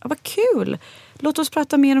sätt. Ja, vad kul! Låt oss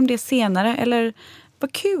prata mer om det senare. Eller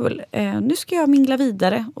vad kul! Nu ska jag mingla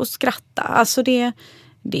vidare och skratta. Alltså det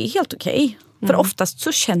är helt okej. För oftast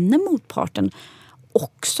så känner motparten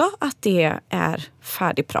också att det är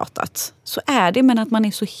färdigpratat. Så är det, men att man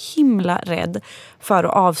är så himla rädd för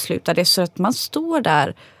att avsluta det så att man står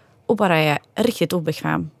där och bara är riktigt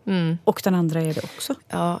obekväm. Och den andra är det också.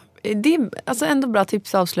 Ja, det är alltså ändå bra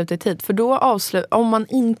tips att avsluta i tid. För då om man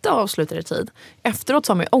inte avslutar i tid, efteråt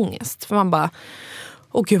så har man ju ångest. För man bara,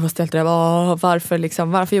 åh gud vad ställt det var.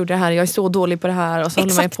 Varför gjorde jag det här? Jag är så dålig på det här. Och så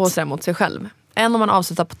håller man ju på sig mot sig själv. Än om man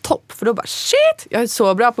avslutar på topp. För då bara, shit, jag är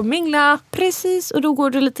så bra på att mingla. Precis, och då går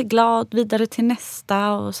du lite glad vidare till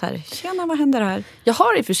nästa. Och så här, tjena, vad händer här? Jag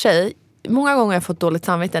har i och för sig, många gånger har jag fått dåligt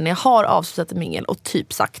samvete när jag har avslutat en mingel och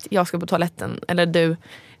typ sagt, jag ska på toaletten. Eller du,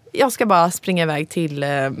 jag ska bara springa iväg till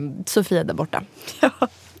Sofia där borta.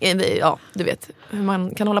 Ja, du vet hur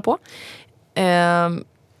man kan hålla på.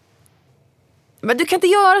 Men du kan inte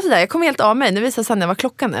göra sådär. Jag kommer helt av mig. Nu visar Sanja vad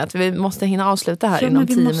klockan är. Att vi måste hinna avsluta här inom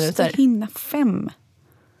 10 minuter. Vi måste hinna 5.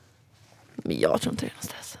 Men jag tror inte det är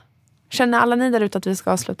någonstans. Känner alla ni där ute att vi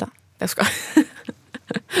ska avsluta? Jag ska.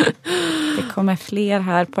 Det kommer fler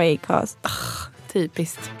här på Acast.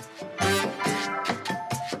 Typiskt.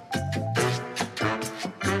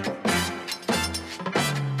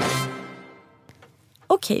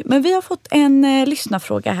 Okej, men vi har fått en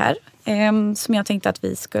lyssnarfråga här. Som jag tänkte att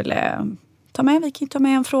vi skulle ta med. Vi kan ta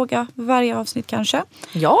med en fråga varje avsnitt kanske.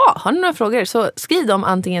 Ja, har ni några frågor så skriv dem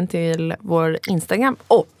antingen till vår Instagram.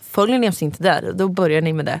 Och följer ni oss inte där, då börjar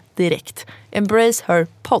ni med det direkt. Embrace Her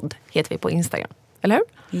Pod heter vi på Instagram. Eller hur?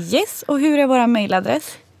 Yes, och hur är vår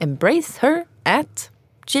mejladress?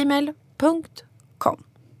 embraceher@gmail.com.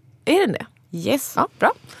 Är den det? Yes. Ja,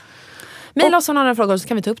 bra. Mejla oss om några frågor så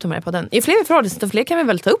kan vi ta upp dem här på den. Är fler frågor så fler kan vi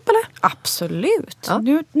väl ta upp, eller? Absolut. Ja.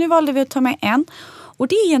 Nu valde vi att ta med en. Och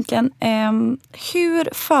det är egentligen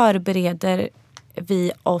hur förbereder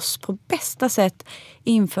vi oss på bästa sätt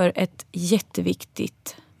inför ett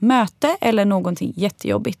jätteviktigt möte eller någonting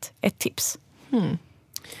jättejobbigt? Ett tips.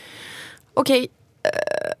 Okej.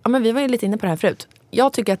 Men vi var ju lite inne på det här förut.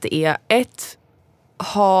 Jag tycker att det är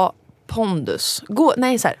ha pondus. Gå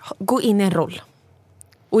in i en roll.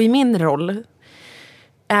 Och i min roll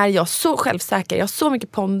är jag så självsäker. Jag har så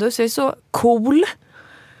mycket pondus. Jag är så cool.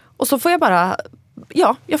 Och så får jag bara...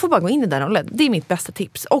 Ja, jag får bara gå in i den rollen. Det är mitt bästa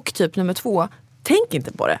tips. Och typ nummer 2, tänk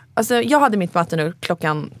inte på det. Alltså, jag hade mitt möte nu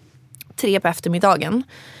klockan 3 på eftermiddagen.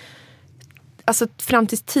 Alltså fram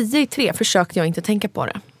till 10:03 försökte jag inte tänka på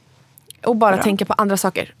det. Och bara tänka på andra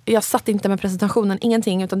saker. Jag satt inte med presentationen,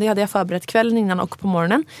 ingenting. Utan det hade jag förberett kvällen innan och på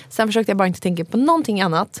morgonen. Sen försökte jag bara inte tänka på någonting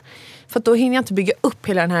annat. För då hinner jag inte bygga upp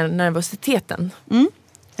hela den här nervositeten.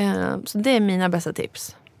 Så det är mina bästa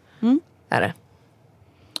tips. Är det.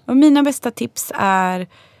 Och mina bästa tips är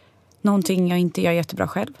någonting jag inte gör jättebra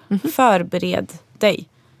själv. Förbered dig.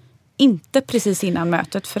 Inte precis innan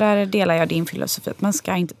mötet. För där delar jag din filosofi. Att man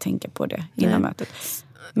ska inte tänka på det innan mötet.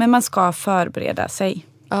 Men man ska förbereda sig.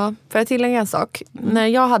 Ja, för att tillägga en sak. När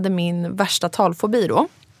jag hade min värsta talfobi då.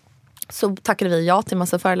 Så tackade vi ja till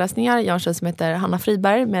massa föreläsningar. Jag har en tjej som heter Hanna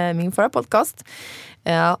Friberg med min förra podcast.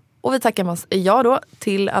 Och vi tackade ja då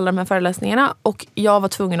till alla de här föreläsningarna. Och jag var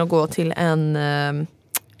tvungen att gå till en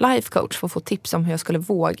life coach för att få tips om hur jag skulle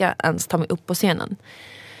våga ens ta mig upp på scenen.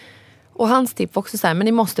 Och hans tips var också så här, men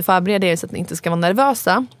ni måste förbereda er så att ni inte ska vara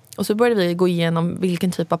nervösa. Och så började vi gå igenom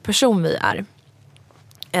vilken typ av person vi är.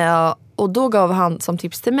 Och då gav han som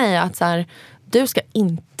tips till mig att så här, du ska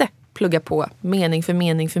inte plugga på mening för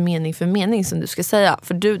mening för mening för mening som du ska säga.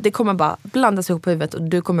 För det kommer bara blandas ihop på huvudet och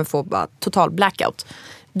du kommer få bara total blackout.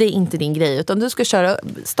 Det är inte din grej, utan du ska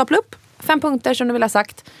stapla upp 5 punkter som du vill ha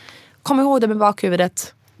sagt. Kom ihåg det med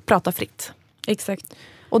bakhuvudet, prata fritt. Exakt.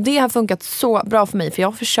 Och det har funkat så bra för mig, för jag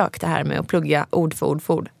har försökt det här med att plugga ord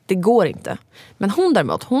för ord. Det går inte. Men hon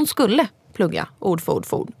däremot, hon skulle plugga ord för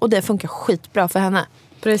ord. Och det funkar skitbra för henne.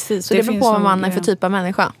 Precis. Så det beror på vad man är för typ av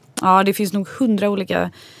människa. Ja, det finns nog 100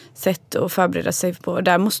 olika sätt att förbereda sig på.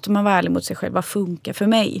 Där måste man vara ärlig mot sig själv. Vad funkar för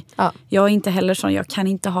mig? Ja. Jag är inte heller sån. Jag kan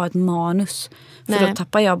inte ha ett manus. För då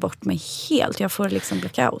tappar jag bort mig helt. Jag får liksom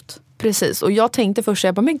blackout. Precis. Och jag tänkte först,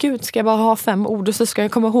 jag bara, men gud, ska jag bara ha 5 ord och så ska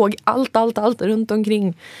jag komma ihåg allt runt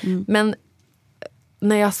omkring. Men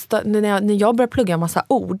när jag börjar plugga en massa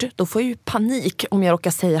ord, då får jag ju panik om jag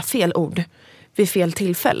råkar säga fel ord vid fel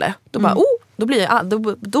tillfälle. Då bara, då blir jag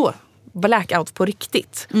då blackout på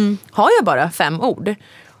riktigt. Har jag bara 5 ord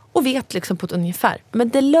och vet liksom på ett ungefär, men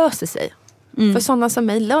det löser sig. För sådana som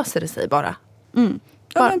mig löser det sig bara.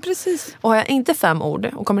 Ja, men precis. Och har jag inte 5 ord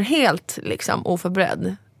och kommer helt liksom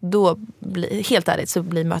oförberedd, då helt ärligt så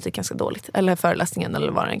blir mötet ganska dåligt. Eller föreläsningen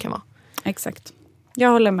eller vad det kan vara. Exakt. Jag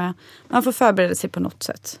håller med. Man får förbereda sig på något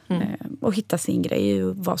sätt. Och hitta sin grej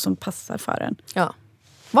och vad som passar för en. Ja.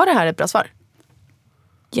 Var det här ett bra svar?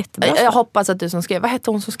 Jättebra. Jag hoppas att du som skrev. Vad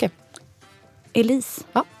hette hon som skrev? Elise.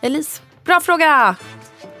 Ja, Elise. Bra fråga!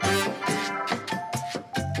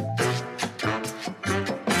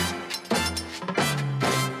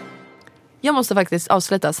 Jag måste faktiskt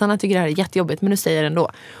avsluta. Sanna tycker det här är jättejobbigt, men nu säger jag det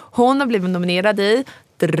ändå. Hon har blivit nominerad i...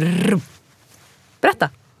 Berätta.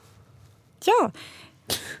 Ja.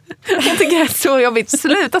 Jag tycker det är så jobbigt.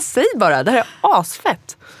 Sluta, säg bara. Det här är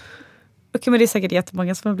asfett. Okej, men det är säkert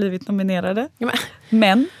jättemånga som har blivit nominerade.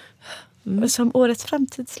 Men som årets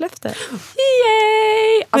framtidslöfte.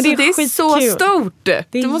 Yay! Alltså det är så stort.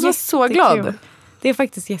 Du måste vara så glad. Det är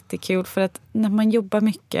faktiskt jättekul, för att när man jobbar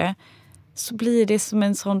mycket så blir det som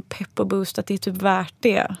en sån pepp och boost att det är typ värt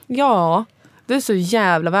det. Ja, du är så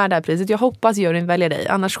jävla värd det här priset. Jag hoppas juryn väljer dig.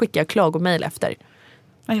 Annars skickar jag klagomail efter.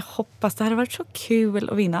 Jag hoppas. Det hade varit så kul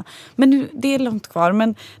att vinna. Men nu, det är långt kvar.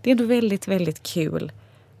 Men det är ändå väldigt, väldigt kul.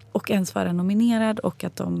 Och ens vara nominerad och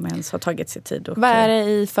att de ens har tagit sig tid. Och, vad är det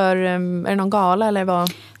i för... Är det någon gala eller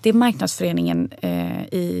vad? Det är marknadsföreningen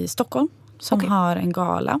i Stockholm som har en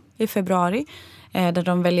gala i februari. Där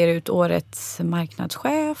de väljer ut årets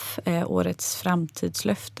marknadschef, årets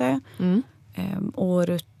framtidslöfte,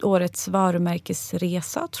 årets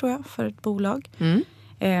varumärkesresa tror jag för ett bolag.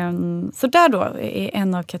 Så där då är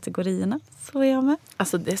en av kategorierna. Så är jag med.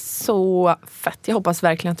 Alltså det är så fett. Jag hoppas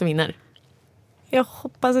verkligen att du vinner. Jag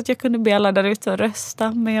hoppas att jag kunde be alla där ute och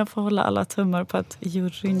rösta, men jag får hålla alla tummar på att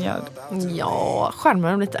juryn gör det. Ja,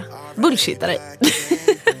 skärmar dem lite. Bullshittar dig.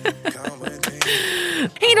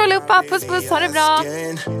 Hej då allihopa, puss puss, ha det bra.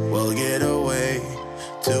 We'll get away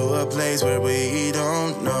to a place where we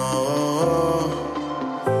don't know.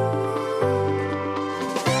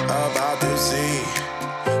 About to see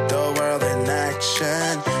the world in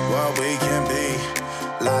action, what we can be,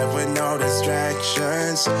 life with no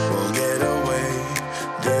distractions. We'll get away,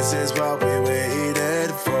 this is what we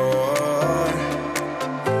waited for.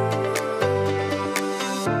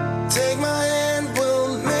 Take my hand,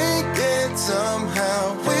 we'll make it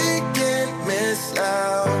somehow. We can't miss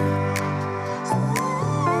out.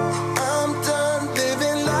 I'm done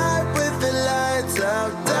living life with the lights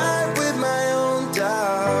out. Die with my own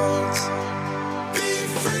doubts. Be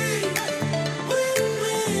free with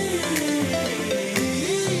me.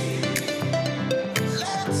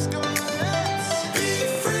 Let's go, let's be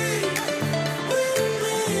free with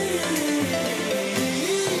me.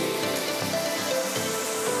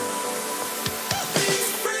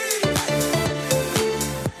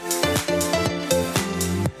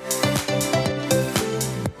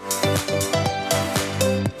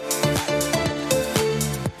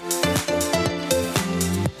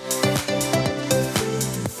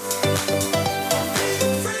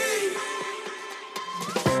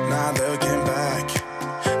 Now look